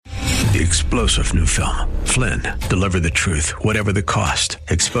The explosive new film, Flynn, deliver the truth, whatever the cost,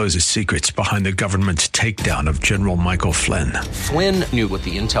 exposes secrets behind the government's takedown of General Michael Flynn. Flynn knew what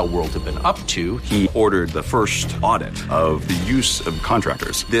the intel world had been up to. He ordered the first audit of the use of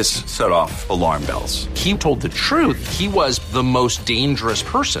contractors. This set off alarm bells. He told the truth. He was the most dangerous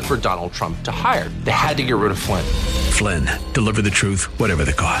person for Donald Trump to hire. They had to get rid of Flynn. Flynn, deliver the truth, whatever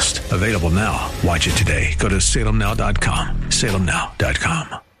the cost. Available now. Watch it today. Go to salemnow.com.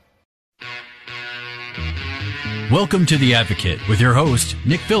 salemnow.com. Welcome to The Advocate with your host,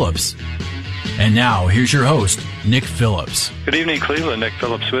 Nick Phillips. And now, here's your host, Nick Phillips. Good evening, Cleveland. Nick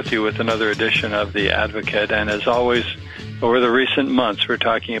Phillips with you with another edition of The Advocate. And as always, over the recent months, we're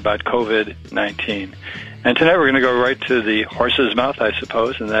talking about COVID-19. And tonight we're going to go right to the horse's mouth, I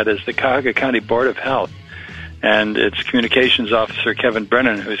suppose, and that is the Cuyahoga County Board of Health and its communications officer, Kevin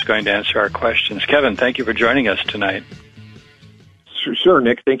Brennan, who's going to answer our questions. Kevin, thank you for joining us tonight. Sure,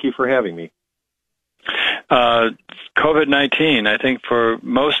 Nick. Thank you for having me. COVID-19, I think for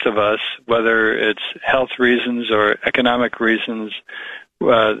most of us, whether it's health reasons or economic reasons,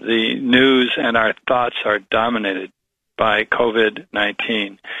 the news and our thoughts are dominated by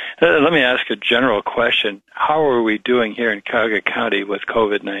COVID-19. Let me ask a general question. How are we doing here in Cuyahoga County with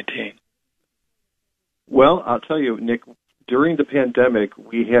COVID-19? Well, I'll tell you, Nick, during the pandemic,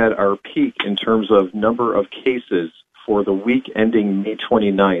 we had our peak in terms of number of cases for the week ending May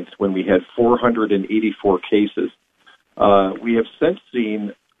 29th, when we had 484 cases. We have since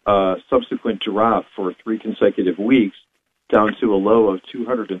seen a subsequent drop for 3 consecutive weeks down to a low of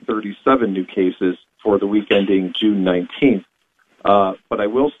 237 new cases for the week ending June 19th. But I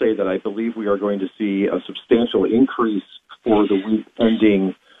will say that I believe we are going to see a substantial increase for the week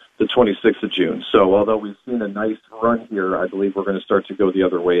ending the 26th of June. So although we've seen a nice run here, I believe we're going to start to go the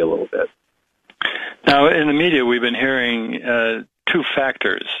other way a little bit. Now, in the media, we've been hearing two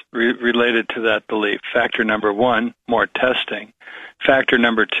factors related to that belief. Factor number one, more testing. Factor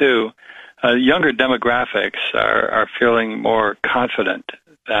number two, younger demographics are feeling more confident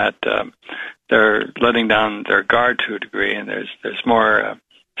that they're letting down their guard to a degree, and there's more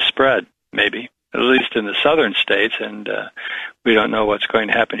spread, maybe, at least in the southern states, and we don't know what's going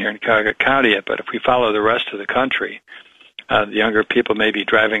to happen here in Cuyahoga County yet, but if we follow the rest of the country, the younger people may be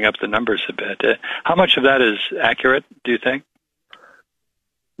driving up the numbers a bit. How much of that is accurate, do you think?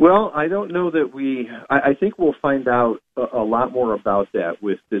 Well, I don't know that I think we'll find out a lot more about that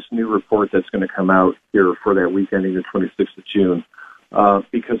with this new report that's going to come out here for that week ending the 26th of June,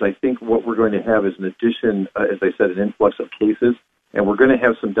 because I think what we're going to have is an addition, as I said, an influx of cases, and we're going to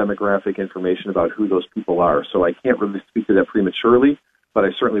have some demographic information about who those people are. So I can't really speak to that prematurely, but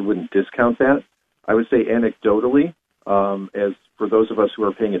I certainly wouldn't discount that. I would say anecdotally, as for those of us who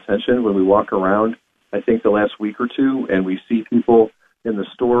are paying attention, when we walk around, I think the last week or two, and we see people in the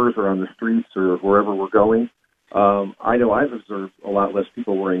stores or on the streets or wherever we're going, I know I've observed a lot less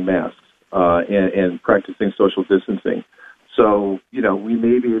people wearing masks and practicing social distancing. So, we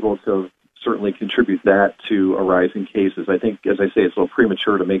may be able to certainly contribute that to a rise in cases. I think, as I say, it's a little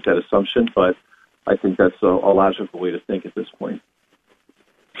premature to make that assumption, but I think that's a logical way to think at this point.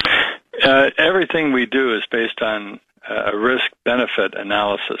 Everything we do is based on a risk-benefit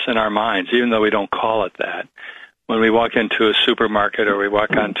analysis in our minds, even though we don't call it that. When we walk into a supermarket or we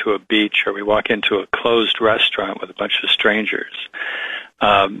walk onto a beach or we walk into a closed restaurant with a bunch of strangers,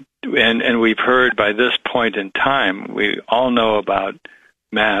 and we've heard by this point in time, we all know about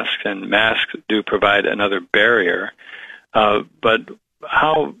masks, and masks do provide another barrier. But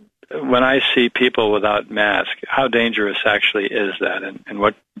when I see people without masks, how dangerous actually is that, and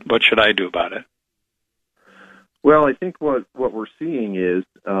what should I do about it? Well, I think what we're seeing is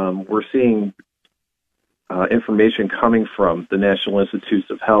we're seeing information coming from the National Institutes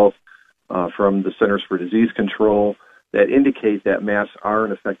of Health, from the Centers for Disease Control, that indicate that masks are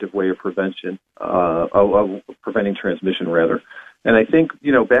an effective way of preventing transmission, rather. And I think,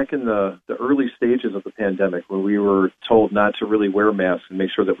 back in the early stages of the pandemic, when we were told not to really wear masks and make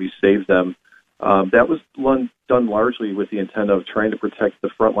sure that we saved them, that was done largely with the intent of trying to protect the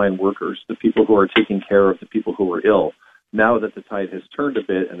frontline workers, the people who are taking care of the people who are ill. Now that the tide has turned a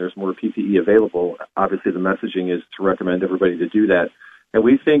bit and there's more PPE available, obviously the messaging is to recommend everybody to do that. And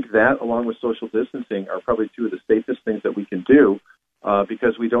we think that, along with social distancing, are probably two of the safest things that we can do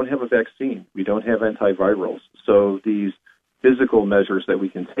because we don't have a vaccine. We don't have antivirals. So these physical measures that we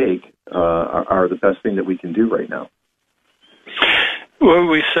can take are the best thing that we can do right now. Well,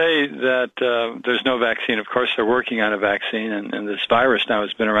 we say that there's no vaccine. Of course, they're working on a vaccine, and this virus now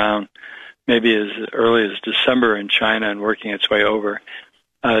has been around maybe as early as December in China and working its way over.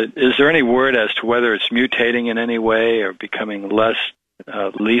 Is there any word as to whether it's mutating in any way or becoming less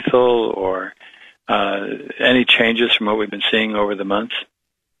lethal or any changes from what we've been seeing over the months?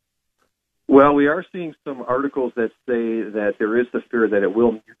 Well, we are seeing some articles that say that there is the fear that it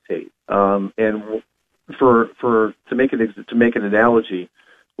will mutate. And to make an analogy,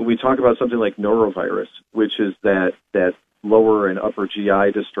 when we talk about something like norovirus, which is that lower and upper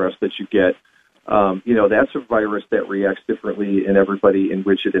GI distress that you get, that's a virus that reacts differently in everybody in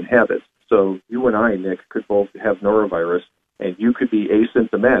which it inhabits. So you and I, Nick, could both have norovirus, and you could be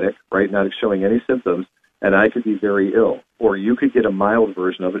asymptomatic, right, not showing any symptoms, and I could be very ill. Or you could get a mild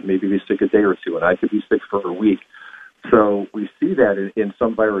version of it, maybe be sick a day or two, and I could be sick for a week. So we see that in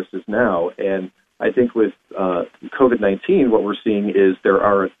some viruses now, and I think with COVID-19, what we're seeing is there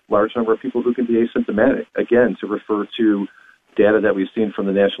are a large number of people who can be asymptomatic. Again, to refer to data that we've seen from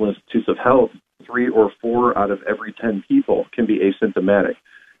the National Institutes of Health, 3 or 4 out of every 10 people can be asymptomatic.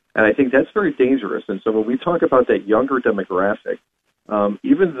 And I think that's very dangerous. And so when we talk about that younger demographic,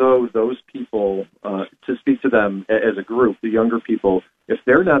 even though those people, to speak to them as a group, the younger people, if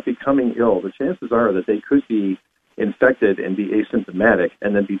they're not becoming ill, the chances are that they could be infected and be asymptomatic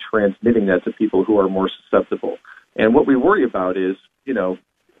and then be transmitting that to people who are more susceptible. And what we worry about is,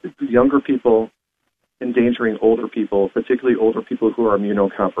 younger people endangering older people, particularly older people who are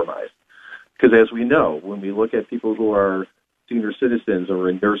immunocompromised. Because as we know, when we look at people who are senior citizens or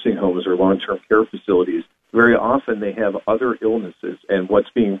in nursing homes or long-term care facilities, very often they have other illnesses and what's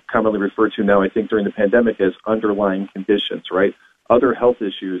being commonly referred to now, I think, during the pandemic as underlying conditions, right? Other health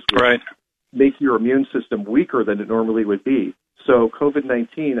issues which make your immune system weaker than it normally would be. So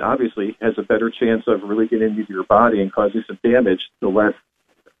COVID-19 obviously has a better chance of really getting into your body and causing some damage the less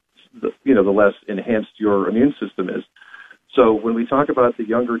enhanced your immune system is. So when we talk about the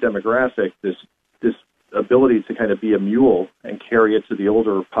younger demographic, this ability to kind of be a mule and carry it to the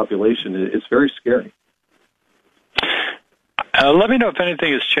older population, it's very scary. Let me know if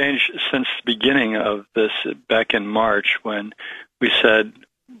anything has changed since the beginning of this back in March when we said,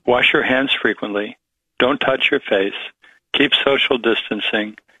 wash your hands frequently, don't touch your face, keep social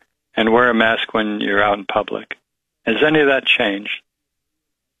distancing, and wear a mask when you're out in public. Has any of that changed?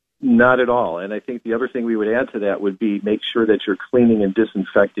 Not at all. And I think the other thing we would add to that would be make sure that you're cleaning and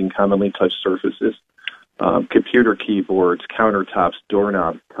disinfecting commonly touched surfaces, computer keyboards, countertops,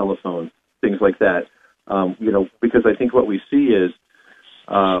 doorknobs, telephones, things like that. Because I think what we see is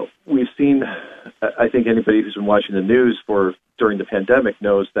we've seen, I think anybody who's been watching the news during the pandemic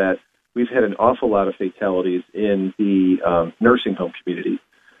knows that we've had an awful lot of fatalities in the nursing home community.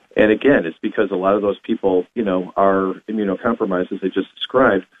 And again, it's because a lot of those people, are immunocompromised, as I just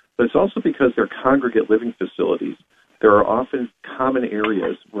described, but it's also because they're congregate living facilities. There are often common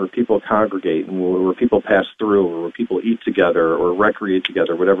areas where people congregate and where people pass through or where people eat together or recreate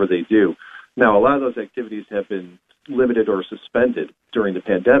together, whatever they do. Now, a lot of those activities have been limited or suspended during the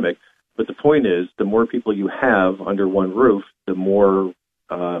pandemic, but the point is the more people you have under one roof, the more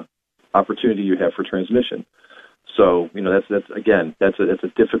opportunity you have for transmission. So, that's a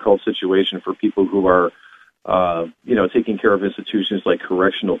difficult situation for people who are, taking care of institutions like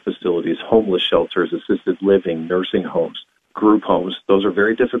correctional facilities, homeless shelters, assisted living, nursing homes, group homes. Those are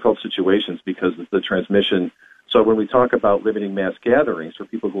very difficult situations because of the transmission. So when we talk about limiting mass gatherings for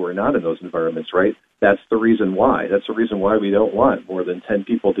people who are not in those environments, right, that's the reason why. That's the reason why we don't want more than 10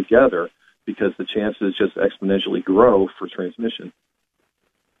 people together, because the chances just exponentially grow for transmission.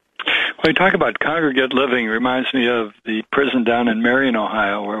 When you talk about congregate living, it reminds me of the prison down in Marion,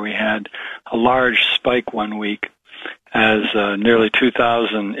 Ohio, where we had a large spike one week as nearly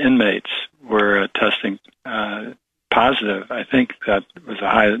 2,000 inmates were testing positive. I think that was a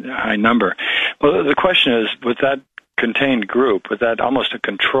high number. Well, the question is, with that contained group, with that almost a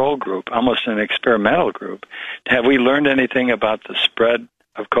control group, almost an experimental group, have we learned anything about the spread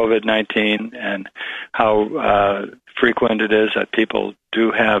of COVID-19 and how frequent it is that people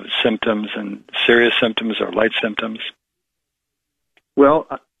do have symptoms and serious symptoms or light symptoms? Well,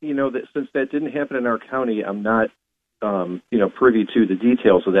 since that didn't happen in our county, I'm not, privy to the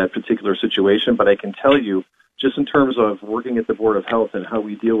details of that particular situation, but I can tell you, just in terms of working at the Board of Health and how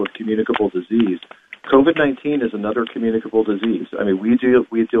we deal with communicable disease, COVID-19 is another communicable disease. I mean, we deal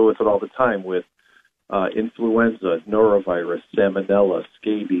with it all the time with influenza, norovirus, salmonella,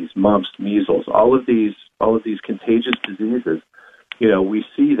 scabies, mumps, measles, all of these contagious diseases. We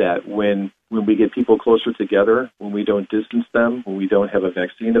see that when we get people closer together, when we don't distance them, when we don't have a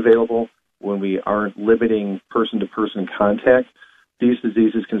vaccine available, when we aren't limiting person-to-person contact, these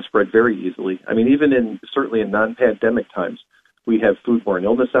diseases can spread very easily. I mean, certainly in non-pandemic times, we have foodborne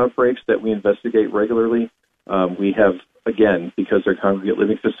illness outbreaks that we investigate regularly. We have, again, because they're congregate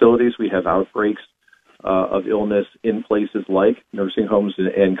living facilities, we have outbreaks of illness in places like nursing homes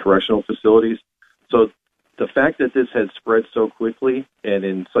and correctional facilities. So the fact that this had spread so quickly and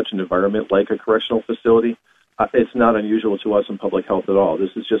in such an environment like a correctional facility, it's not unusual to us in public health at all.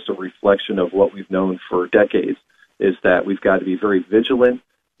 This is just a reflection of what we've known for decades, is that we've got to be very vigilant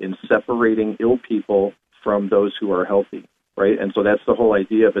in separating ill people from those who are healthy, right? And so that's the whole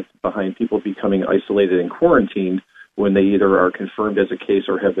idea behind people becoming isolated and quarantined when they either are confirmed as a case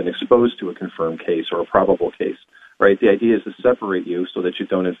or have been exposed to a confirmed case or a probable case, right? The idea is to separate you so that you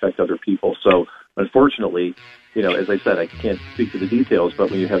don't infect other people. So unfortunately, as I said, I can't speak to the details, but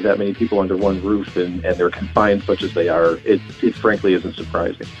when you have that many people under one roof and they're confined such as they are, it frankly isn't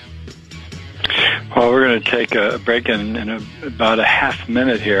surprising. Well, we're going to take a break in about a half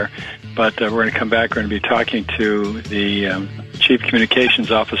minute here, but we're going to come back. We're going to be talking to the Chief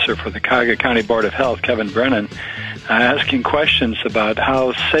Communications Officer for the Cuyahoga County Board of Health, Kevin Brennan, asking questions about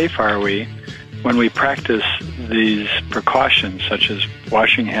how safe are we when we practice these precautions, such as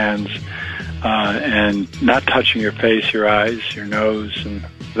washing hands and not touching your face, your eyes, your nose, and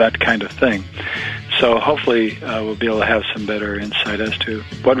that kind of thing. So hopefully we'll be able to have some better insight as to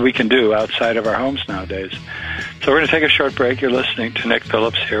what we can do outside of our homes nowadays. So we're going to take a short break. You're listening to Nick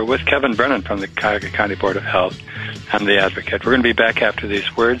Phillips here with Kevin Brennan from the Cuyahoga County Board of Health and The Advocate. We're going to be back after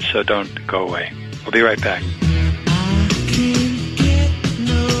these words, so don't go away. We'll be right back.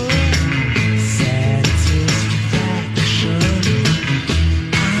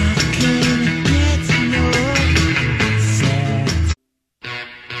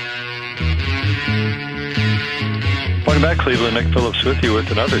 Welcome back, Cleveland. Nick Phillips with you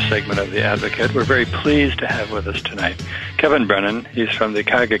with another segment of The Advocate. We're very pleased to have with us tonight Kevin Brennan. He's from the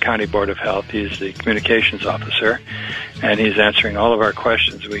Cuyahoga County Board of Health. He's the communications officer, and he's answering all of our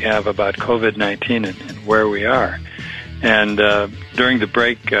questions we have about COVID-19 and where we are. And during the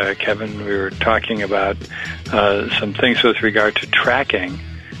break, Kevin, we were talking about some things with regard to tracking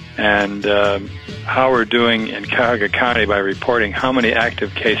and how we're doing in Cuyahoga County by reporting how many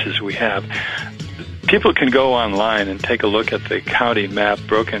active cases we have. People can go online and take a look at the county map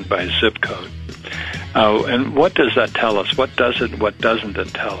broken by zip code. And what does that tell us? What does it, what doesn't it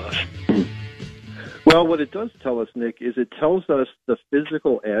tell us? Well, what it does tell us, Nick, is it tells us the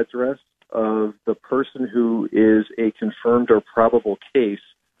physical address of the person who is a confirmed or probable case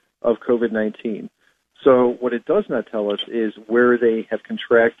of COVID-19. So what it does not tell us is where they have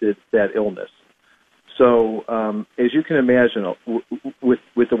contracted that illness. So as you can imagine,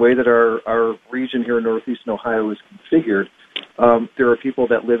 with the way that our region here in northeastern Ohio is configured, there are people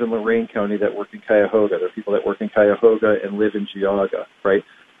that live in Lorain County that work in Cuyahoga. There are people that work in Cuyahoga and live in Geauga, right?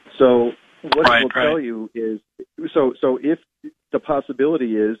 So what it will tell you is, so if the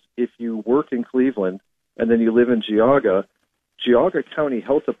possibility is if you work in Cleveland and then you live in Geauga County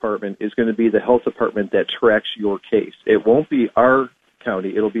Health Department is going to be the health department that tracks your case. It won't be our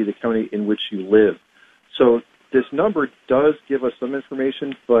county. It'll be the county in which you live. So this number does give us some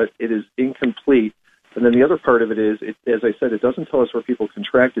information, but it is incomplete. And then the other part of it is, as I said, it doesn't tell us where people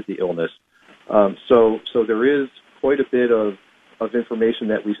contracted the illness. So there is quite a bit of information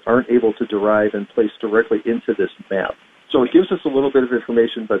that we aren't able to derive and place directly into this map. So it gives us a little bit of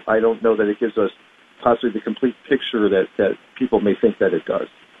information, but I don't know that it gives us possibly the complete picture that people may think that it does.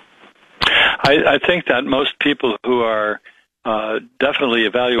 I think that most people who are definitely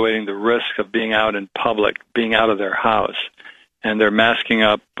evaluating the risk of being out in public, being out of their house, and they're masking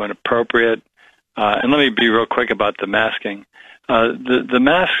up when appropriate. And let me be real quick about the masking. The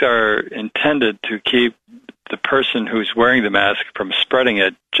masks are intended to keep the person who's wearing the mask from spreading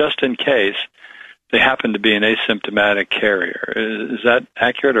it, just in case they happen to be an asymptomatic carrier. Is that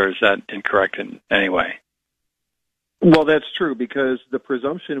accurate, or is that incorrect in any way? Well, that's true, because the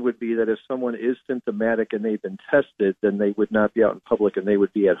presumption would be that if someone is symptomatic and they've been tested, then they would not be out in public and they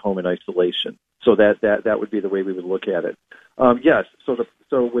would be at home in isolation. So that would be the way we would look at it. Yes,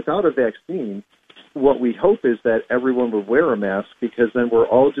 so without a vaccine, what we hope is that everyone would wear a mask, because then we're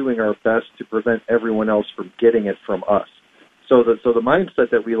all doing our best to prevent everyone else from getting it from us. So the mindset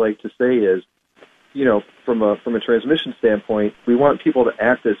that we like to say is, from a transmission standpoint, we want people to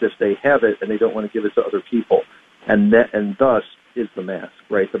act as if they have it and they don't want to give it to other people. And thus is the mask,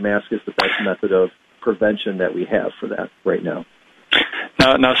 right? The mask is the best method of prevention that we have for that right now.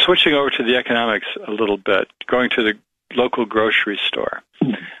 Now switching over to the economics a little bit, going to the local grocery store.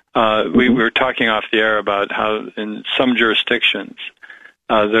 We were talking off the air about how in some jurisdictions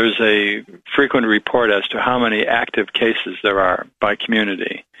there's a frequent report as to how many active cases there are by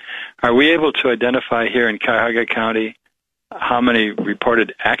community. Are we able to identify here in Cuyahoga County how many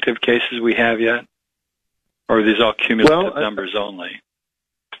reported active cases we have yet? Or are these all cumulative numbers only?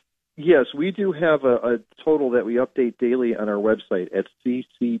 Yes, we do have a total that we update daily on our website at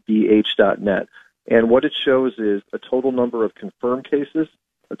ccbh.net. And what it shows is a total number of confirmed cases,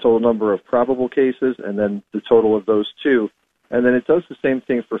 a total number of probable cases, and then the total of those two. And then it does the same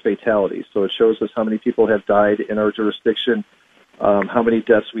thing for fatalities. So it shows us how many people have died in our jurisdiction, how many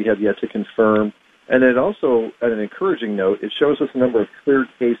deaths we have yet to confirm. And it also, at an encouraging note, it shows us a number of cleared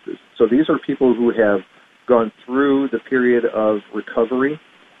cases. So these are people who have gone through the period of recovery,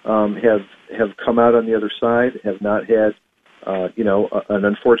 have come out on the other side, have not had, an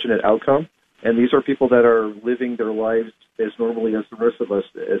unfortunate outcome. And these are people that are living their lives as normally as the rest of us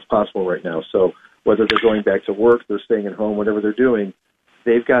as possible right now. So whether they're going back to work, they're staying at home, whatever they're doing,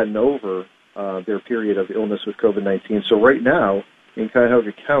 they've gotten over their period of illness with COVID-19. So right now, in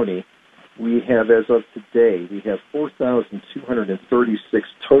Cuyahoga County, we have, as of today, we have 4,236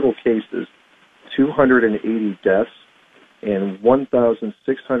 total cases, 280 deaths, and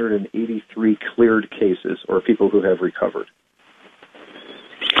 1,683 cleared cases, or people who have recovered.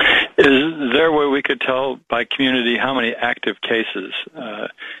 Is there a way we could tell by community how many active cases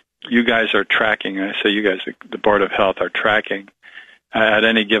you guys are tracking? I say you guys, the Board of Health, are tracking at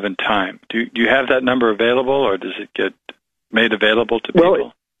any given time. Do you have that number available, or does it get made available to people?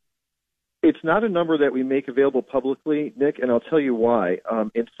 Well, it's not a number that we make available publicly, Nick, and I'll tell you why.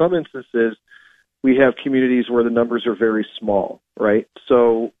 In some instances, we have communities where the numbers are very small, right?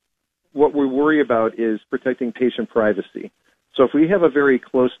 So what we worry about is protecting patient privacy. So if we have a very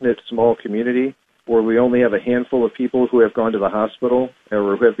close-knit small community where we only have a handful of people who have gone to the hospital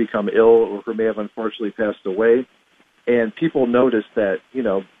or who have become ill or who may have unfortunately passed away, and people notice that,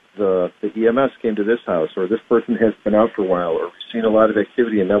 the EMS came to this house, or this person has been out for a while, or we've seen a lot of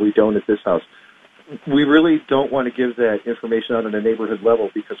activity and now we don't at this house, we really don't want to give that information out on a neighborhood level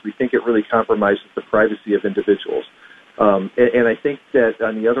because we think it really compromises the privacy of individuals. And I think that,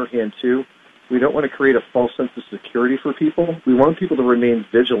 on the other hand, too, we don't want to create a false sense of security for people. We want people to remain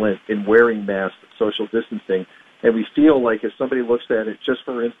vigilant in wearing masks, social distancing, and we feel like if somebody looks at it, just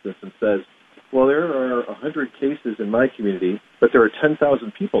for instance, and says, well, there are 100 cases in my community, but there are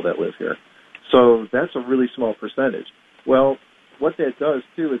 10,000 people that live here. So that's a really small percentage. Well, what that does,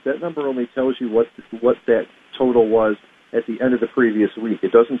 too, is that number only tells you what that total was at the end of the previous week.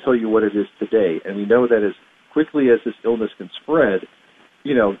 It doesn't tell you what it is today. And we know that as quickly as this illness can spread,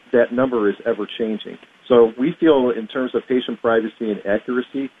 that number is ever changing. So we feel in terms of patient privacy and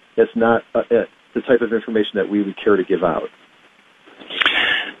accuracy, that's not the type of information that we would care to give out.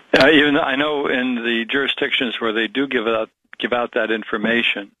 Even I know in the jurisdictions where they do give out that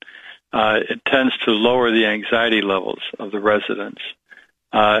information, it tends to lower the anxiety levels of the residents.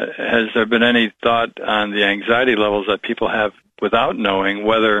 Has there been any thought on the anxiety levels that people have without knowing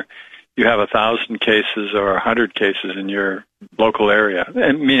whether you have 1,000 cases or 100 cases in your local area,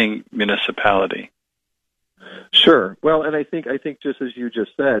 meaning municipality? Sure. Well, and I think just as you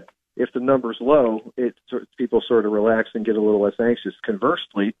just said, if the number's low, people sort of relax and get a little less anxious.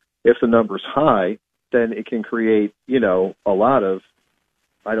 Conversely, if the number's high, then it can create, a lot of,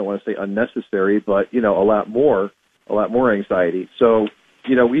 I don't want to say unnecessary, but, a lot more anxiety. So,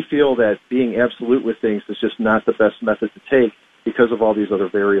 we feel that being absolute with things is just not the best method to take because of all these other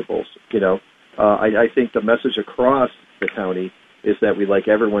variables. I think the message across the county is that we'd like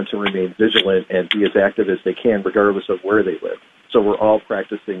everyone to remain vigilant and be as active as they can, regardless of where they live. So we're all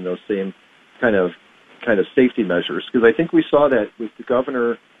practicing those same kind of safety measures. Because I think we saw that with the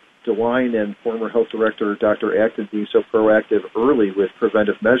Governor DeWine and former Health Director Dr. Acton being so proactive early with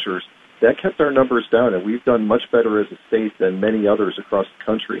preventive measures, that kept our numbers down, and we've done much better as a state than many others across the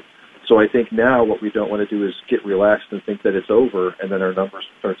country. So I think now what we don't want to do is get relaxed and think that it's over, and then our numbers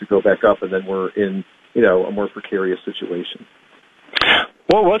start to go back up, and then we're in, a more precarious situation.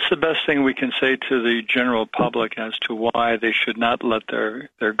 Well, what's the best thing we can say to the general public as to why they should not let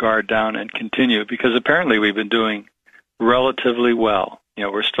their guard down and continue? Because apparently we've been doing relatively well.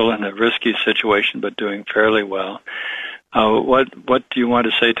 We're still in a risky situation, but doing fairly well. What do you want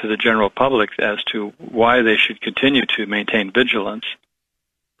to say to the general public as to why they should continue to maintain vigilance?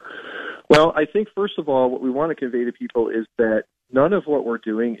 Well, I think, first of all, what we want to convey to people is that none of what we're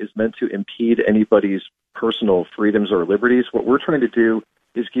doing is meant to impede anybody's personal freedoms or liberties. What we're trying to do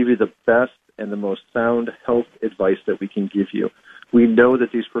is give you the best and the most sound health advice that we can give you. We know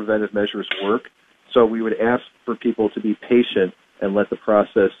that these preventive measures work, so we would ask for people to be patient and let the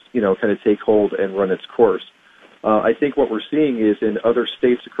process, kind of take hold and run its course. I think what we're seeing is in other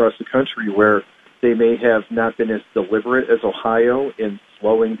states across the country where they may have not been as deliberate as Ohio in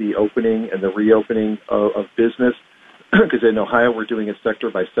slowing the opening and the reopening of business, because in Ohio we're doing it sector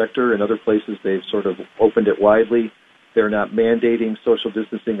by sector. In other places they've sort of opened it widely. They're not mandating social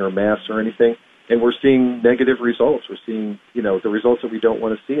distancing or masks or anything. And we're seeing negative results. We're seeing, the results that we don't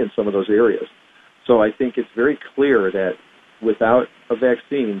want to see in some of those areas. So I think it's very clear that without a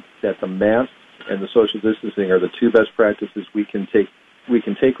vaccine, that the masks and the social distancing are the two best practices we can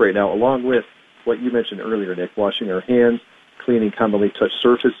take right now, along with what you mentioned earlier, Nick, washing our hands, cleaning commonly touched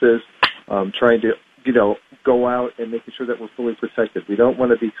surfaces, trying to, go out and making sure that we're fully protected. We don't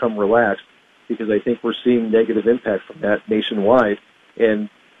want to become relaxed because I think we're seeing negative impact from that nationwide. And,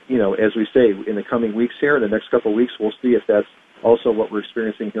 as we say, in the coming weeks here, in the next couple of weeks, we'll see if that's also what we're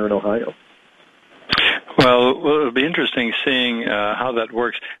experiencing here in Ohio. Well, it'll be interesting seeing how that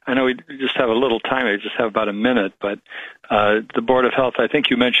works. I know we just have a little time. We just have about a minute, but the Board of Health, I think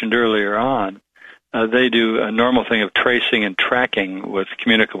you mentioned earlier on, they do a normal thing of tracing and tracking with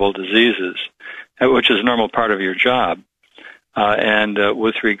communicable diseases, which is a normal part of your job. And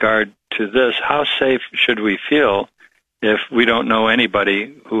with regard to this, how safe should we feel if we don't know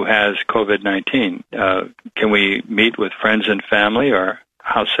anybody who has COVID-19? Can we meet with friends and family, or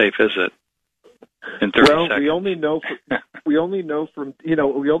how safe is it? In 30 seconds. We only know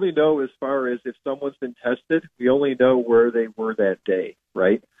as far as if someone's been tested, we only know where they were that day,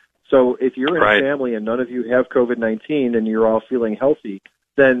 right? So if you're in a family and none of you have COVID-19 and you're all feeling healthy,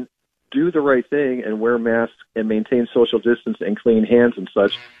 then do the right thing and wear masks and maintain social distance and clean hands and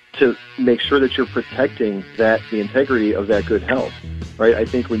such to make sure that you're protecting the integrity of that good health, right? I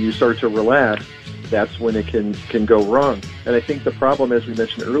think when you start to relax, that's when it can go wrong. And I think the problem, as we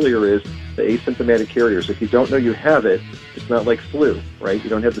mentioned earlier, is the asymptomatic carriers. If you don't know you have it, it's not like flu, right? You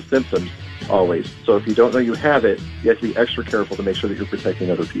don't have the symptoms always. So if you don't know you have it, you have to be extra careful to make sure that you're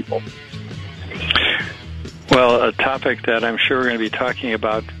protecting other people. Well, a topic that I'm sure we're going to be talking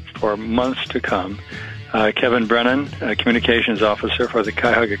about for months to come. Kevin Brennan, Communications Officer for the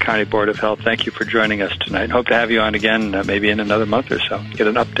Cuyahoga County Board of Health, thank you for joining us tonight. Hope to have you on again maybe in another month or so, get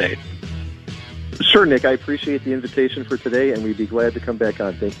an update. Sure, Nick. I appreciate the invitation for today, and we'd be glad to come back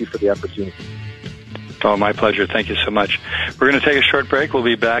on. Thank you for the opportunity. Oh, my pleasure. Thank you so much. We're going to take a short break. We'll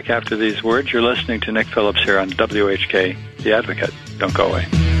be back after these words. You're listening to Nick Phillips here on WHK, The Advocate. Don't go away.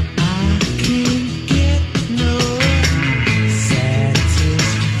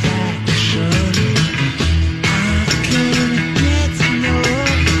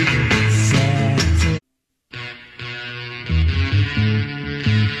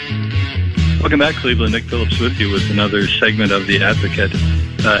 Welcome back, Cleveland. Nick Phillips with you with another segment of The Advocate.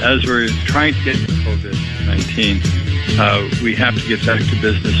 As we're trying to get to COVID-19, we have to get back to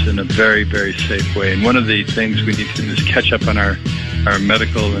business in a very, very safe way. And one of the things we need to do is catch up on our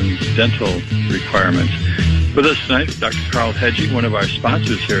medical and dental requirements. With us tonight, Dr. Carl Hedgie, one of our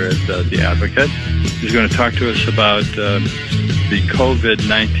sponsors here at The Advocate. He's going to talk to us about the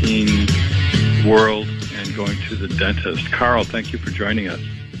COVID-19 world and going to the dentist. Carl, thank you for joining us.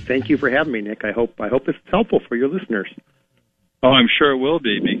 Thank you for having me, Nick. I hope this is helpful for your listeners. Oh, I'm sure it will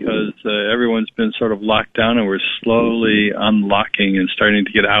be, because everyone's been sort of locked down, and we're slowly unlocking and starting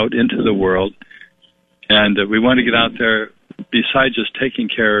to get out into the world. And we want to get out there, besides just taking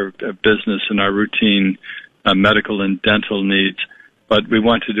care of business and our routine medical and dental needs, but we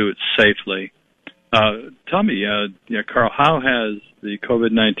want to do it safely. Tell me, Carl, how has the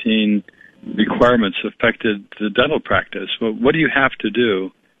COVID-19 requirements affected the dental practice? What do you have to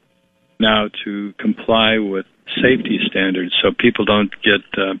do now to comply with safety standards so people don't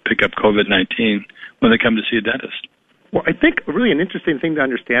pick up COVID-19 when they come to see a dentist? Well, I think really an interesting thing to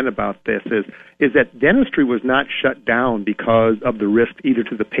understand about this is that dentistry was not shut down because of the risk either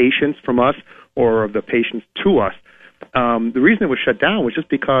to the patients from us or of the patients to us. The reason it was shut down was just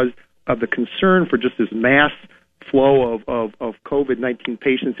because of the concern for just this mass flow of COVID-19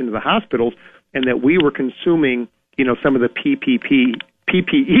 patients into the hospitals, and that we were consuming, some of the PPE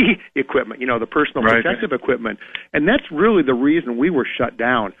equipment, the personal protective equipment. And that's really the reason we were shut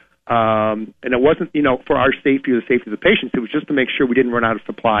down. And it wasn't, for our safety or the safety of the patients. It was just to make sure we didn't run out of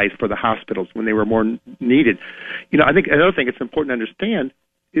supplies for the hospitals when they were more needed. I think another thing it's important to understand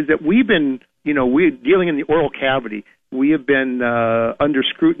is that we've been, we're dealing in the oral cavity. We have been under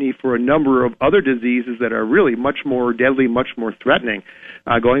scrutiny for a number of other diseases that are really much more deadly, much more threatening.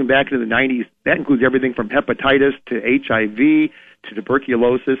 Going back into the 90s, that includes everything from hepatitis to HIV to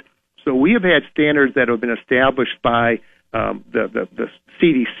tuberculosis. So we have had standards that have been established by the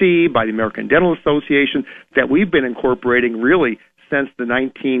CDC, by the American Dental Association, that we've been incorporating really since the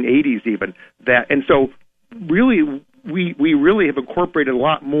 1980s even. And so really, we really have incorporated a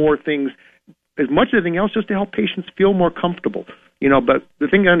lot more things, as much as anything else, just to help patients feel more comfortable. But the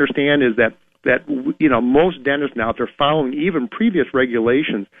thing to understand is that that, you know, most dentists now, if they're following even previous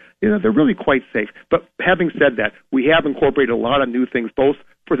regulations, you know, they're really quite safe. But having said that, we have incorporated a lot of new things, both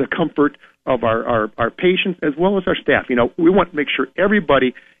for the comfort of our patients as well as our staff. You know, we want to make sure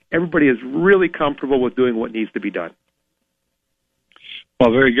everybody is really comfortable with doing what needs to be done.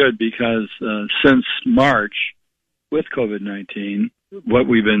 Well, very good, because since March, with COVID-19, what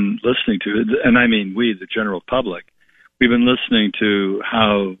we've been listening to, and I mean we, the general public, we've been listening to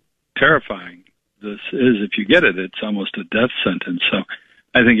how terrifying this is. If you get it, it's almost a death sentence. So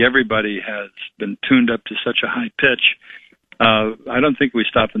I think everybody has been tuned up to such a high pitch. I don't think we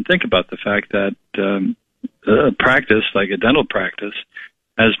stop and think about the fact that a practice, like a dental practice,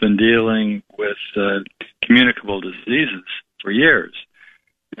 has been dealing with communicable diseases for years.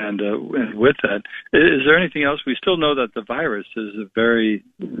 And with that, is there anything else? We still know that the virus is a very,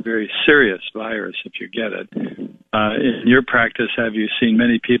 very serious virus if you get it. In your practice, have you seen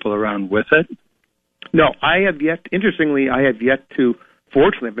many people around with it? No, I have yet. Interestingly, I have yet to.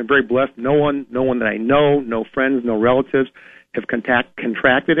 Fortunately, I've been very blessed. No one that I know, no friends, no relatives, have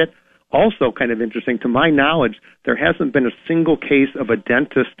contracted it. Also, kind of interesting, to my knowledge, there hasn't been a single case of a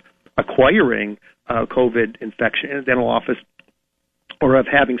dentist acquiring COVID infection in a dental office, or of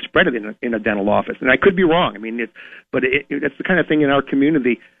having spread it in a dental office. And I could be wrong. I mean, it's the kind of thing in our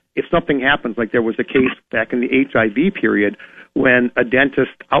community. If something happens, like there was a case back in the HIV period when a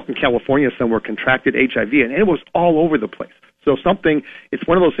dentist out in California somewhere contracted HIV, and it was all over the place. So it's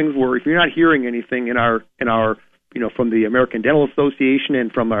one of those things where if you're not hearing anything in our you know, from the American Dental Association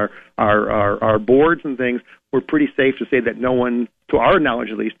and from our boards and things, we're pretty safe to say that no one, to our knowledge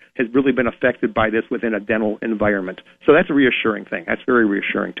at least, has really been affected by this within a dental environment. So that's a reassuring thing. That's very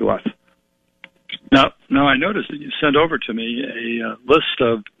reassuring to us. Now I noticed that you sent over to me a list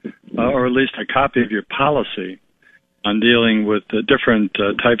of, or at least a copy of your policy on dealing with the different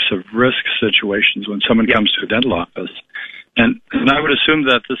types of risk situations when someone comes to a dental office. And I would assume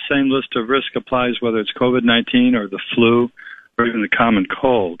that the same list of risk applies whether it's COVID-19 or the flu or even the common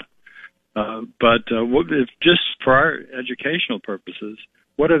cold. But if just for our educational purposes,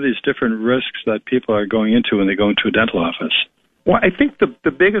 what are these different risks that people are going into when they go into a dental office? Well, I think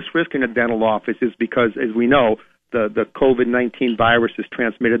the biggest risk in a dental office is because, as we know, the COVID-19 virus is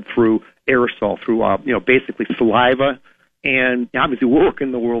transmitted through aerosol, through basically saliva, and obviously we work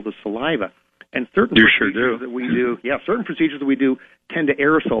in the world of saliva. And certain procedures that we do, certain procedures that we do tend to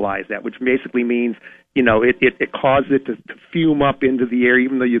aerosolize that, which basically means, you know, it causes it to fume up into the air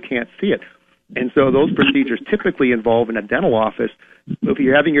even though you can't see it. And so those procedures typically involve in a dental office. If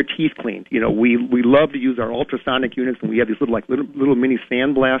you're having your teeth cleaned, you know, we love to use our ultrasonic units, and we have these little mini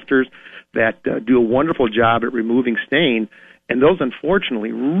sandblasters that do a wonderful job at removing stain. And those,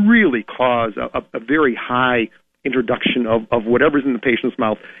 unfortunately, really cause a very high introduction of whatever's in the patient's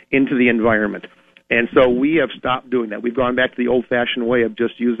mouth into the environment. And so we have stopped doing that. We've gone back to the old-fashioned way of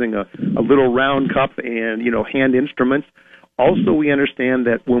just using a little round cup and, you know, hand instruments. Also, we understand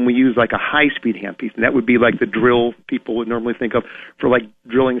that when we use like a high-speed handpiece, and that would be like the drill people would normally think of for like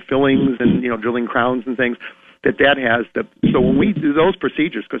drilling fillings and, you know, drilling crowns and things, that has the. So when we do those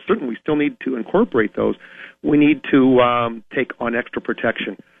procedures, because certainly we still need to incorporate those, we need to take on extra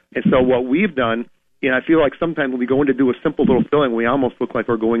protection. And so what we've done, you know, I feel like sometimes when we go in to do a simple little filling, we almost look like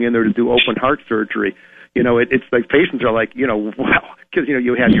we're going in there to do open heart surgery. You know, it's like patients are like, you know, wow, because, you know,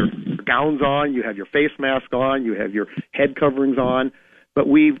 you have your gowns on, you have your face mask on, you have your head coverings on. But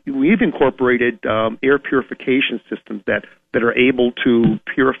we've incorporated air purification systems that are able to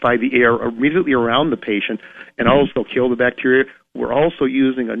purify the air immediately around the patient and also kill the bacteria. We're also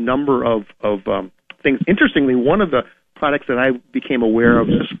using a number of things. Interestingly, one of the products that I became aware of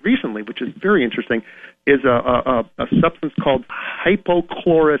just recently, which is very interesting, is a substance called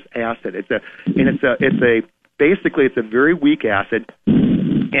hypochlorous acid. It's a very weak acid,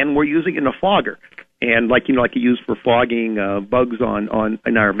 and we're using it in a fogger. And like you use for fogging bugs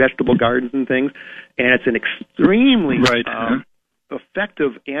in our vegetable gardens and things. And it's an extremely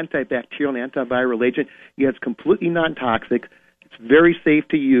effective antibacterial and antiviral agent. It's completely non-toxic. It's very safe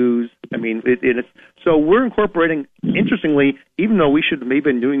to use. I mean, so we're incorporating, interestingly, even though we should have maybe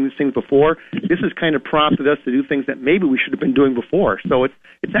been doing these things before, this has kind of prompted us to do things that maybe we should have been doing before. So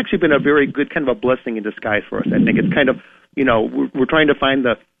it's actually been a very good kind of a blessing in disguise for us. I think it's kind of, you know, we're trying to find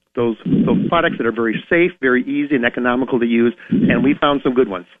those products that are very safe, very easy, and economical to use, and we found some good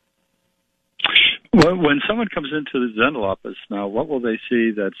ones. Well, when someone comes into the dental office now, what will they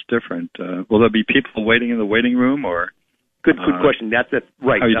see that's different? Will there be people waiting in the waiting room, or? Good question. That's it.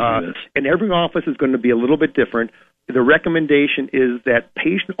 Right. And every office is going to be a little bit different. The recommendation is that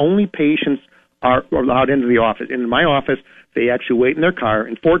only patients are allowed into the office. In my office, They actually wait in their car.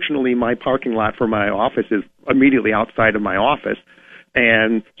 And fortunately, my parking lot for my office is immediately outside of my office.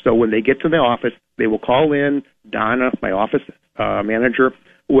 And so when they get to the office, they will call in. Donna, my office manager,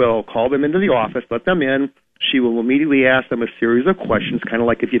 will call them into the office, let them in. She will immediately ask them a series of questions, kind of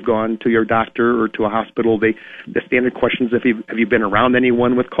like if you've gone to your doctor or to a hospital. The standard questions: have you been around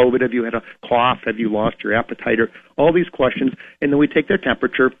anyone with COVID? Have you had a cough? Have you lost your appetite? Or all these questions, and then we take their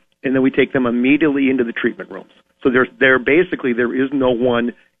temperature, and then we take them immediately into the treatment rooms. So there is no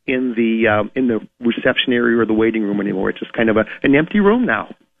one in the reception area or the waiting room anymore. It's just kind of an empty room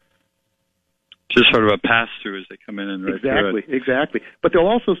now. Just sort of a pass-through as they come in and right through it. Exactly. But they'll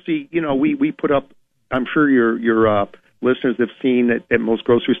also see, we put up, I'm sure your listeners have seen at most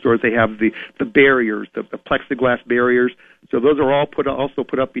grocery stores, they have the barriers, the plexiglass barriers. So those are all also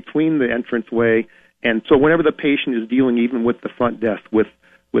put up between the entranceway. And so whenever the patient is dealing even with the front desk, with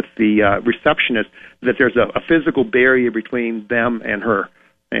the receptionist, that there's a physical barrier between them and her.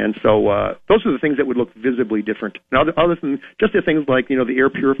 And so those are the things that would look visibly different. Now, other than just the things like, the air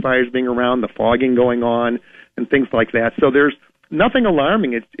purifiers being around, the fogging going on, and things like that. So there's nothing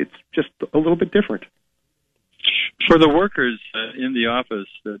alarming. It's just a little bit different. For the workers in the office,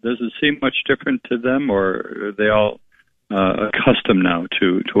 does it seem much different to them, or are they all accustomed now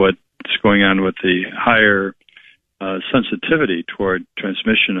to what's going on with the higher sensitivity toward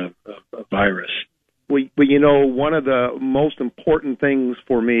transmission of virus? Well, one of the most important things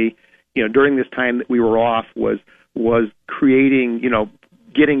for me, during this time that we were off was creating,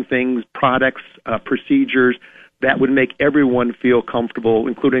 getting things, products, procedures that would make everyone feel comfortable,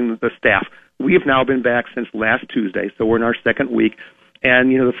 including the staff. We have now been back since last Tuesday, so we're in our second week.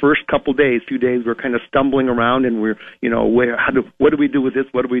 And, the first few days, we're kind of stumbling around and we're, what do we do with this?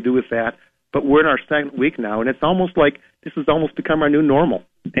 What do we do with that? But we're in our second week now, and it's almost like this has almost become our new normal.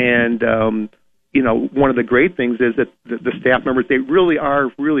 And, one of the great things is that the staff members, they really are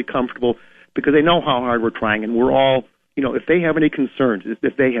really comfortable because they know how hard we're trying. And we're all, if they have any concerns,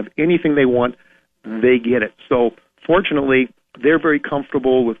 if they have anything they want, they get it. So fortunately, they're very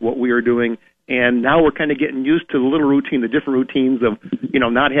comfortable with what we are doing. And now we're kind of getting used to the different routines of,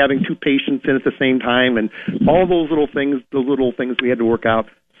 not having two patients in at the same time and all those little things we had to work out.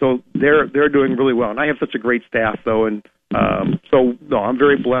 So they're doing really well. And I have such a great staff, though, and I'm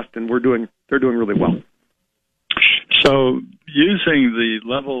very blessed, and they're doing really well. So using the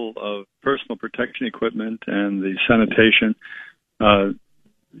level of personal protection equipment and the sanitation,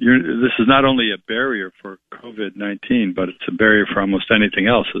 this is not only a barrier for COVID-19, but it's a barrier for almost anything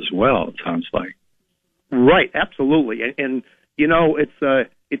else as well, it sounds like. Right, absolutely. And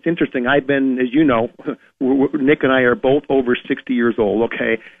it's interesting. I've been, as you know, Nick and I are both over 60 years old,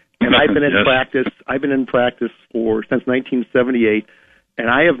 okay? And I've been in practice since 1978, and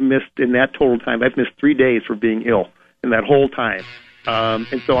I have missed, in that total time, I've missed 3 days for being ill in that whole time.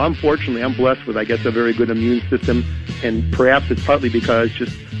 And so I'm blessed with, I guess, a very good immune system, and perhaps it's partly because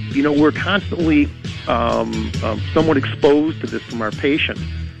just, we're constantly somewhat exposed to this from our patients.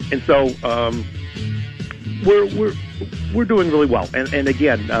 And so we're doing really well. And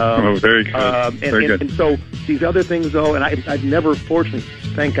again, very good. Very good. And so these other things, though, and I've never, fortunately,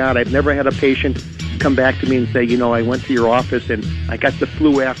 thank God, I've never had a patient come back to me and say, I went to your office and I got the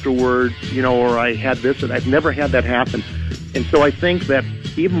flu afterwards, or I had this, and I've never had that happen. And so I think that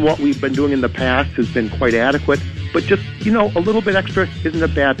even what we've been doing in the past has been quite adequate, but just, a little bit extra isn't a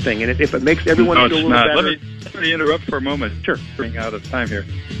bad thing. And if it makes everyone feel a little better. Let me interrupt for a moment. Sure. We're running out of time here.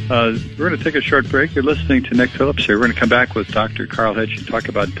 We're going to take a short break. You're listening to Nick Phillips here. We're going to come back with Dr. Carl Hedge and talk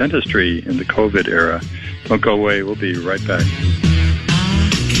about dentistry in the COVID era. Don't go away. We'll be right back.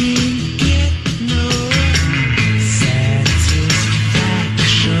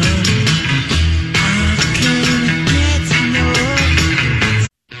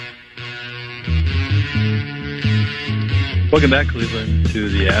 Welcome back, Cleveland, to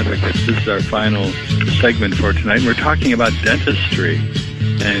The Advocate. This is our final segment for tonight. We're talking about dentistry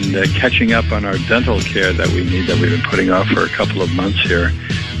and catching up on our dental care that we need, that we've been putting off for a couple of months here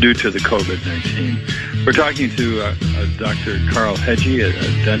due to the COVID-19. We're talking to Dr. Carl Hedge, a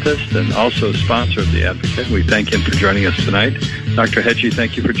dentist and also a sponsor of The Advocate. We thank him for joining us tonight. Dr. Hedge,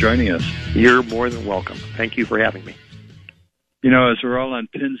 thank you for joining us. You're more than welcome. Thank you for having me. As we're all on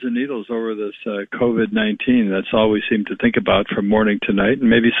pins and needles over this COVID-19, that's all we seem to think about from morning to night. And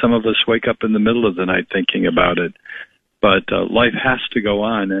maybe some of us wake up in the middle of the night thinking about it. But life has to go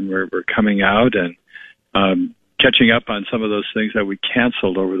on, and we're coming out and catching up on some of those things that we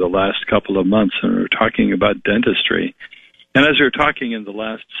canceled over the last couple of months. And we're talking about dentistry. And as we were talking in the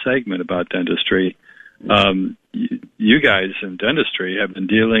last segment about dentistry, you guys in dentistry have been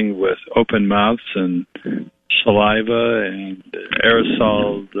dealing with open mouths and saliva and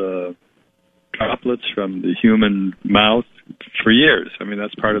aerosol droplets from the human mouth for years. I mean,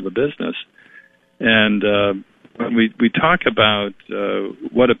 that's part of the business. And when we talk about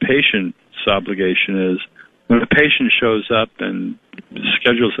what a patient's obligation is, when a patient shows up and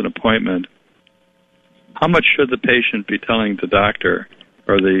schedules an appointment, how much should the patient be telling the doctor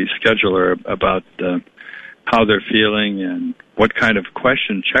or the scheduler about how they're feeling and what kind of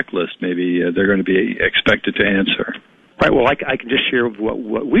question checklist maybe they're going to be expected to answer? Right. Well, I can just share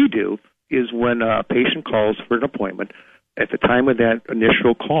what we do is when a patient calls for an appointment, at the time of that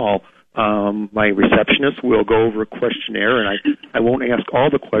initial call, my receptionist will go over a questionnaire, and I won't ask all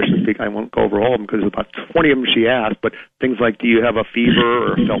the questions. I won't go over all of them because there's about 20 of them she asked, but things like, do you have a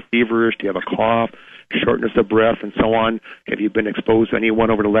fever or felt feverish? Do you have a cough, shortness of breath, and so on? Have you been exposed to anyone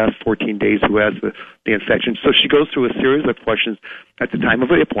over the last 14 days who has the infection? So she goes through a series of questions at the time of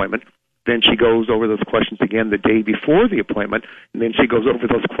the appointment. Then she goes over those questions again the day before the appointment, and then she goes over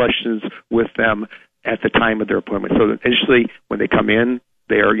those questions with them at the time of their appointment. So initially, when they come in,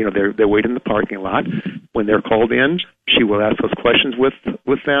 they're waiting in the parking lot. When they're called in, she will ask those questions with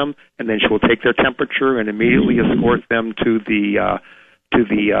them, and then she will take their temperature and immediately escort them to the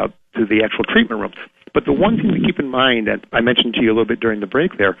actual treatment room. But the one thing to keep in mind, that I mentioned to you a little bit during the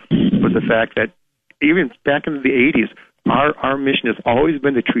break there, was the fact that even back in the 80s, our mission has always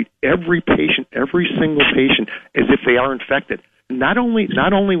been to treat every patient, every single patient, as if they are infected. Not only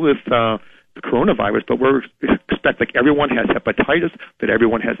with the coronavirus, but we expect like everyone has hepatitis, that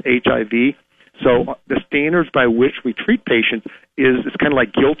everyone has HIV. So the standards by which we treat patients is kind of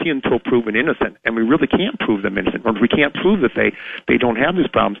like guilty until proven innocent, and we really can't prove them innocent, or we can't prove that they don't have these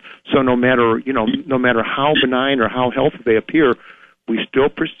problems. So no matter how benign or how healthy they appear, we still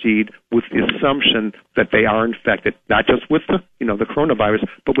proceed with the assumption that they are infected, not just with the coronavirus,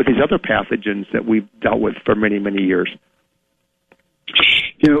 but with these other pathogens that we've dealt with for many, many years.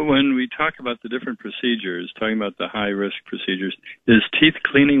 When we talk about the different procedures, talking about the high-risk procedures, is teeth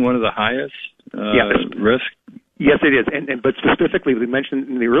cleaning one of the highest risk? Yes, it is. But specifically, we mentioned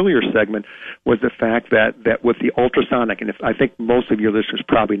in the earlier segment was the fact that with the ultrasonic, and if I think most of your listeners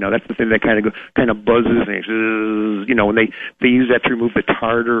probably know, that's the thing that kind of buzzes and when they use that to remove the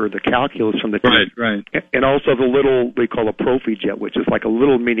tartar or the calculus from the teeth. Right. And also the little, they call a prophy jet, which is like a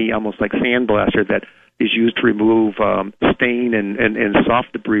little mini, almost like sandblaster that is used to remove stain and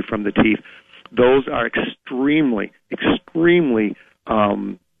soft debris from the teeth. Those are extremely, extremely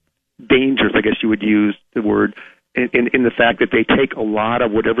dangerous, I guess you would use the word, in the fact that they take a lot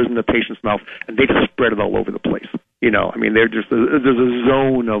of whatever's in the patient's mouth and they just spread it all over the place. There's a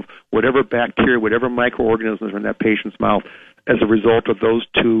zone of whatever bacteria, whatever microorganisms are in that patient's mouth as a result of those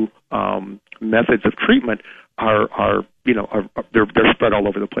two methods of treatment they're spread all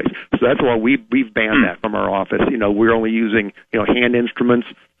over the place. So that's why we've banned that from our office. We're only using hand instruments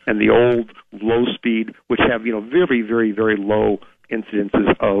and the old low speed, which have very, very, very low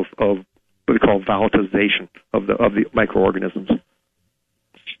incidences of what we call volatilization of the microorganisms.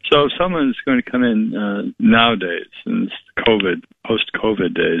 So if someone's going to come in nowadays, in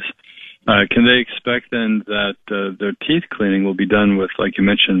post-COVID days, can they expect then that their teeth cleaning will be done with, like you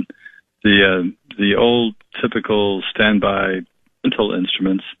mentioned, the old typical standby dental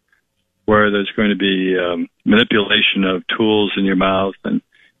instruments, where there's going to be manipulation of tools in your mouth, and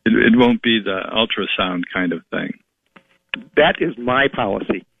it won't be the ultrasound kind of thing? That is my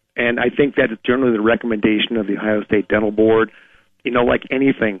policy, and I think that is generally the recommendation of the Ohio State Dental Board. Like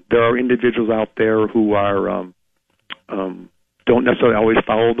anything, there are individuals out there who are don't necessarily always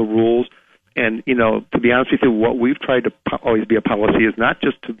follow the rules. And, to be honest with you, what we've tried to always be a policy is not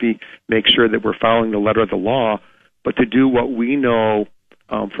just to make sure that we're following the letter of the law, but to do what we know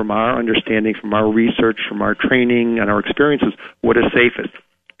from our understanding, from our research, from our training and our experiences, what is safest.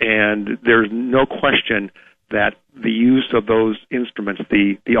 And there's no question that the use of those instruments,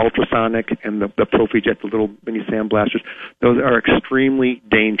 the ultrasonic and the prophy jet, the little mini sandblasters, those are extremely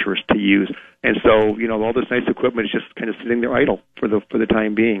dangerous to use. And so, all this nice equipment is just kind of sitting there idle for the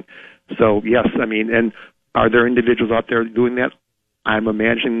time being. So, yes, and are there individuals out there doing that? I'm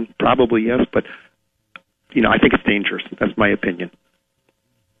imagining probably yes, but, I think it's dangerous. That's my opinion.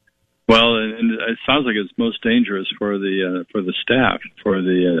 Well, and it sounds like it's most dangerous for the staff, for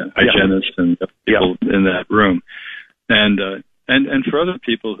the hygienists and the people in that room, and for other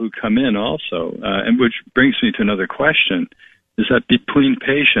people who come in also. And which brings me to another question: is that between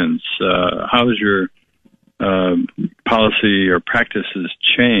patients, how has your policy or practices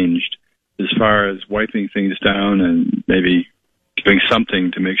changed as far as wiping things down and maybe doing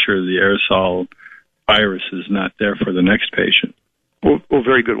something to make sure the aerosol virus is not there for the next patient? Well,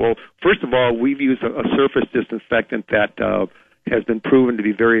 very good. Well, first of all, we've used a surface disinfectant that has been proven to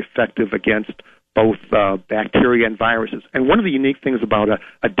be very effective against both bacteria and viruses. And one of the unique things about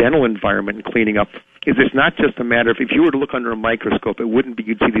a dental environment and cleaning up is it's not just a matter of, if you were to look under a microscope, it wouldn't be,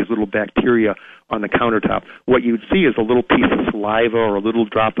 you'd see these little bacteria on the countertop. What you'd see is a little piece of saliva or a little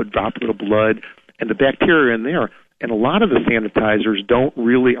droplet of blood, and the bacteria in there. And a lot of the sanitizers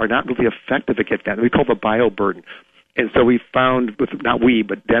are not really effective at getting that. We call it the bioburden. And so we found, but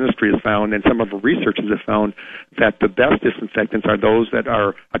dentistry has found, and some of our researchers have found, that the best disinfectants are those that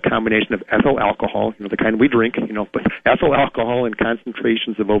are a combination of ethyl alcohol, the kind we drink, but ethyl alcohol in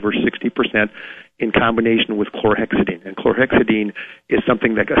concentrations of over 60% in combination with chlorhexidine. And chlorhexidine is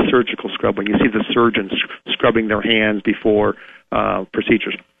something like a surgical scrub, when you see the surgeons scrubbing their hands before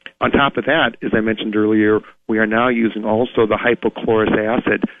procedures. On top of that, as I mentioned earlier, we are now using also the hypochlorous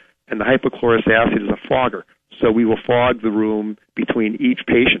acid, and the hypochlorous acid is a fogger. So we will fog the room between each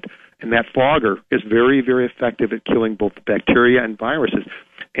patient. And that fogger is very, very effective at killing both bacteria and viruses.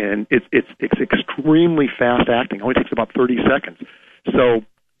 And it's extremely fast-acting. It only takes about 30 seconds. So,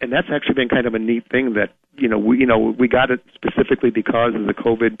 and that's actually been kind of a neat thing that, we got it specifically because of the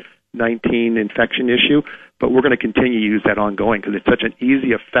COVID-19 infection issue, but we're going to continue to use that ongoing because it's such an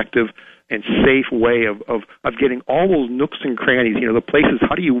easy, effective, and safe way of getting all those nooks and crannies, the places.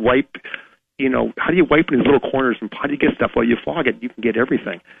 How do you wipe in these little corners, and how do you get stuff? Well, you fog it, you can get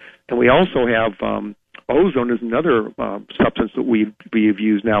everything. And we also have ozone is another substance that we've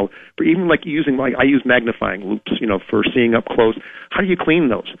used now. But even like I use magnifying loops, for seeing up close. How do you clean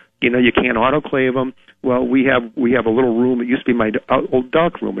those? You can't autoclave them. Well, we have a little room. It used to be my old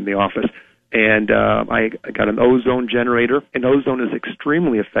dark room in the office. And I got an ozone generator, and ozone is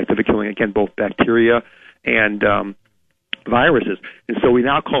extremely effective at killing, again, both bacteria and viruses. And so we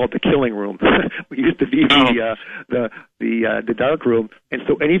now call it the killing room. We used to be the dark room. And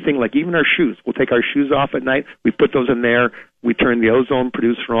so anything, like even our shoes, we'll take our shoes off at night, we put those in there, we turn the ozone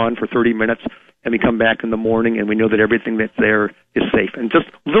producer on for 30 minutes, and we come back in the morning, and we know that everything that's there is safe. And just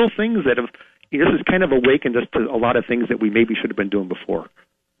little things that have, this has kind of awakened us to a lot of things that we maybe should have been doing before.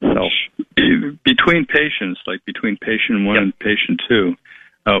 So between patients, like between patient one and patient two,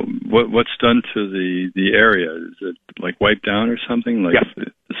 what's done to the area? Is it like wiped down or something? Like yes,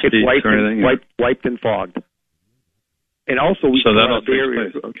 it's wiped and fogged. And also we have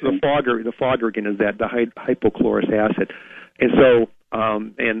barriers. Okay. The fogger again is that the hypochlorous acid, and so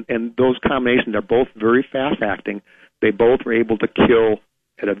and those combinations are both very fast acting. They both are able to kill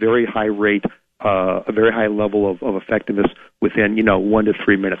at a very high rate. A very high level of effectiveness within 1 to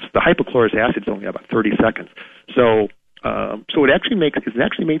 3 minutes. The hypochlorous acid is only about 30 seconds. So it actually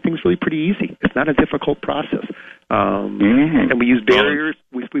made things really pretty easy. It's not a difficult process. And we use barriers.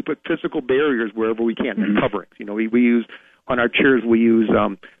 We put physical barriers wherever we can. And coverings. We use on our chairs. We use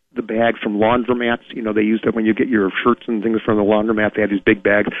the bags from laundromats. They use that when you get your shirts and things from the laundromat. They have these big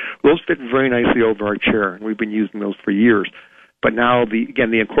bags. Those fit very nicely over our chair, and we've been using those for years. But now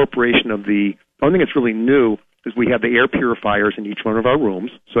the incorporation of the only thing that's really new is we have the air purifiers in each one of our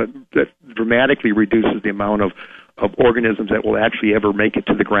rooms, so that dramatically reduces the amount of organisms that will actually ever make it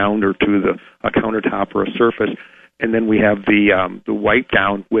to the ground or to a countertop or a surface. And then we have the wipe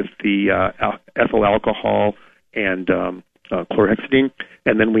down with the ethyl alcohol and chlorhexidine,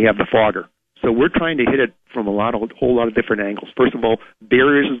 and then we have the fogger. So we're trying to hit it from a whole lot of different angles. First of all,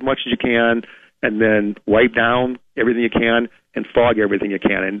 barriers as much as you can, and then wipe down everything you can, and fog everything you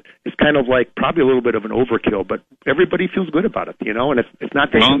can. And it's kind of like probably a little bit of an overkill, but everybody feels good about it, and it's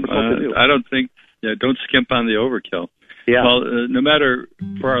not that difficult to do. I don't think, don't skimp on the overkill. Yeah. Well,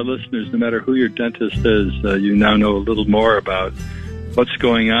 for our listeners, no matter who your dentist is, you now know a little more about what's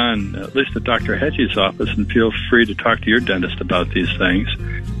going on, at least at Dr. Hedges' office, and feel free to talk to your dentist about these things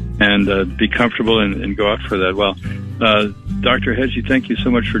and be comfortable and go out for that. Well, Dr. Hedges, thank you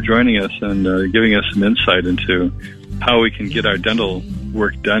so much for joining us and giving us some insight into how we can get our dental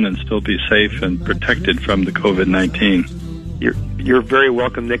work done and still be safe and protected from the COVID-19. You're very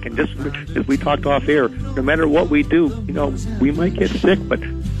welcome, Nick. And just as we talked off air, no matter what we do, we might get sick, but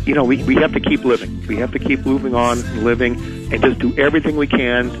we have to keep living. We have to keep moving on and living, and just do everything we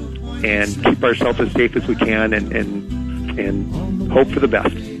can and keep ourselves as safe as we can, and hope for the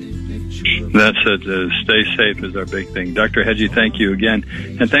best. That's it. Stay safe is our big thing. Dr. Hedges, thank you again.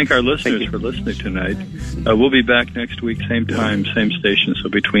 And thank our listeners for listening tonight. We'll be back next week, same time, same station. So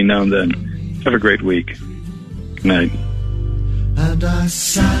between now and then, have a great week. Good night. And I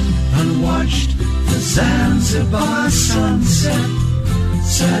sat and watched the Zanzibar sunset,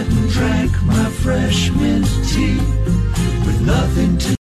 sat and drank my fresh mint tea with nothing to